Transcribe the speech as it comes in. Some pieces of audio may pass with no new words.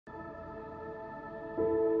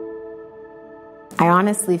I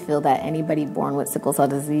honestly feel that anybody born with sickle cell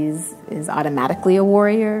disease is automatically a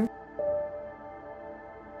warrior.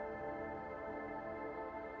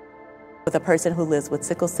 With a person who lives with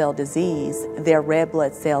sickle cell disease, their red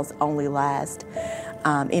blood cells only last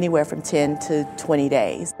anywhere from 10 to 20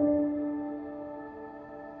 days.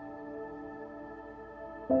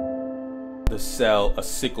 The cell a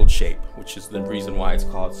sickle shape, which is the reason why it's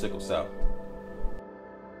called sickle cell.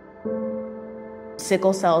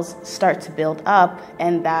 Sickle cells start to build up,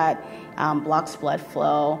 and that blocks blood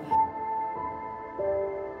flow.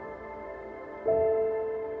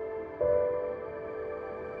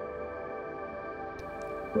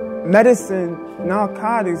 Medicine,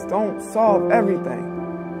 narcotics don't solve everything.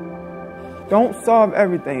 Don't solve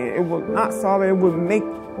everything. It will not solve it. It will make,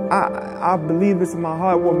 I believe this in my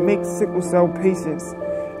heart, it will make sickle cell patients,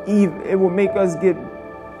 it will make us get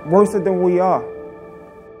worse than we are.